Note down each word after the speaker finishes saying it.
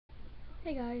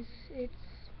Hey guys, it's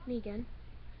me again.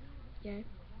 Yeah.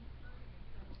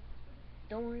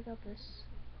 Don't worry about this.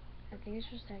 I think it's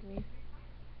just Acme.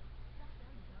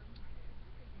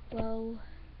 Well,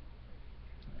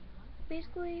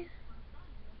 basically,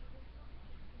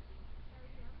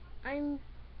 I'm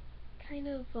kind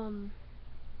of,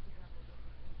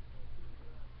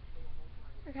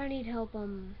 I kinda need help,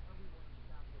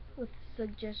 with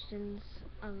suggestions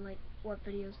on, like, what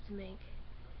videos to make.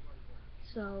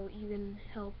 So you can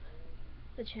help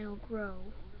the channel grow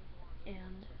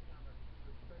and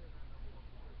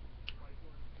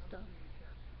stuff.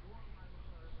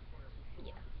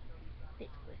 Yeah,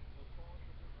 basically.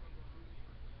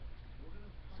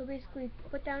 So basically,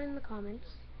 put down in the comments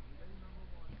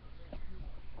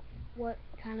what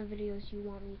kind of videos you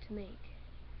want me to make.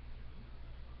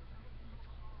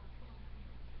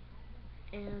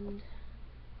 And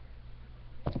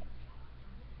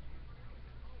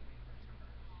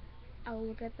I will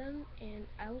look at them and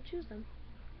I will choose them.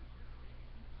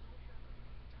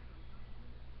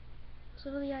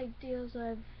 Some of the ideas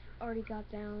I've already got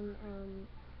down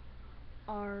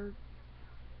are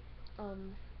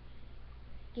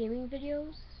gaming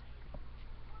videos,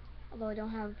 although I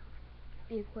don't have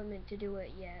the equipment to do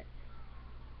it yet.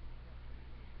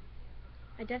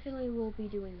 I definitely will be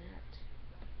doing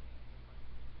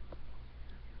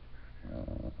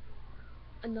that.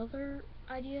 Another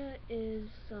idea is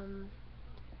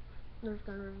Nerf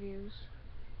gun reviews,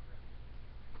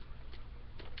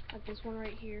 like this one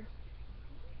right here.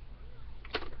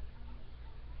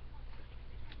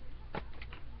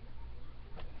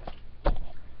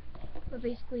 But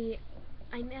basically,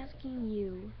 I'm asking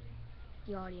you,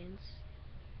 the audience,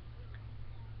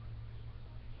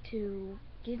 to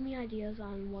give me ideas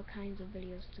on what kinds of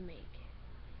videos to make.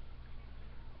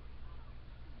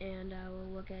 And I will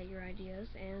look at your ideas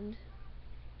and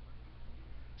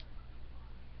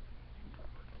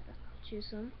choose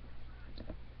some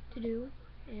to do,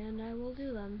 and I will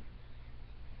do them.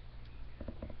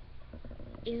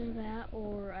 Either that,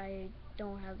 or I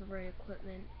don't have the right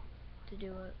equipment to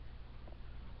do it.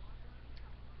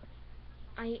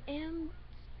 I am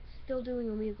still doing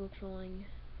Omegle trolling.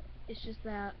 It's just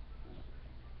that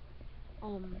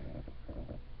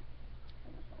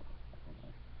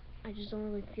I just don't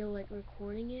really feel like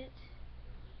recording it.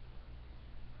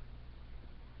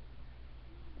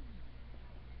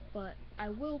 But I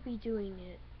will be doing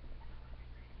it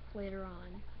later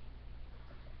on.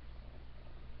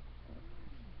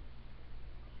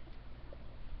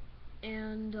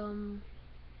 And alright,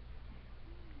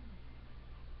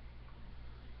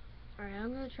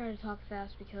 I'm gonna try to talk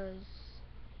fast because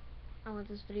I want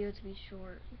this video to be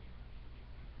short.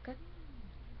 Okay?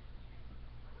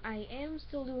 I am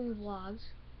still doing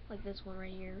vlogs, like this one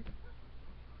right here.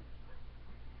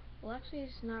 Well, actually,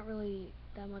 it's not really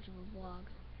that much of a vlog.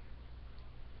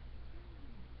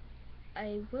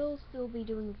 I will still be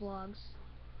doing vlogs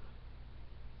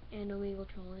and illegal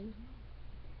trolling.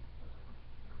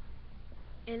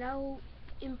 And I'll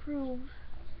improve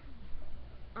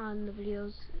on the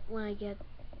videos when I get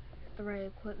the right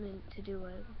equipment to do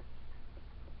it.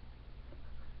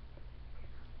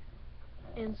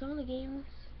 And some of the games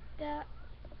that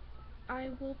I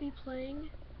will be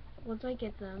playing once I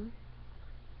get them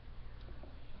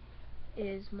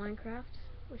is Minecraft,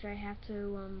 which I have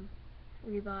to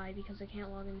rebuy because I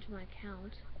can't log into my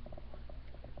account,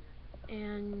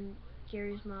 and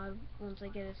Garry's Mod once I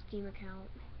get a Steam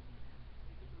account.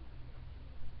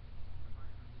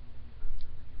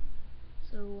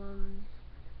 So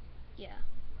yeah,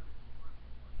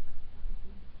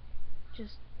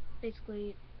 just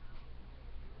basically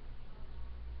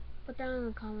put down in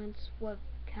the comments what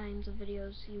kinds of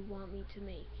videos you want me to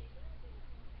make,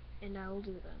 and I will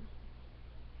do them.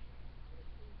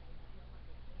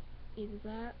 Either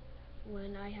that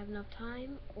when I have enough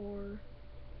time, or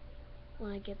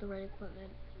when I get the right equipment.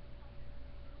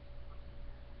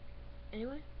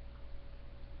 Anyway,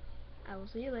 I will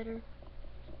see you later.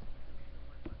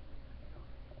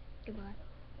 Goodbye.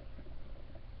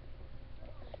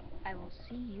 I will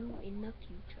see you in the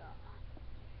future.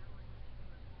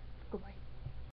 Goodbye.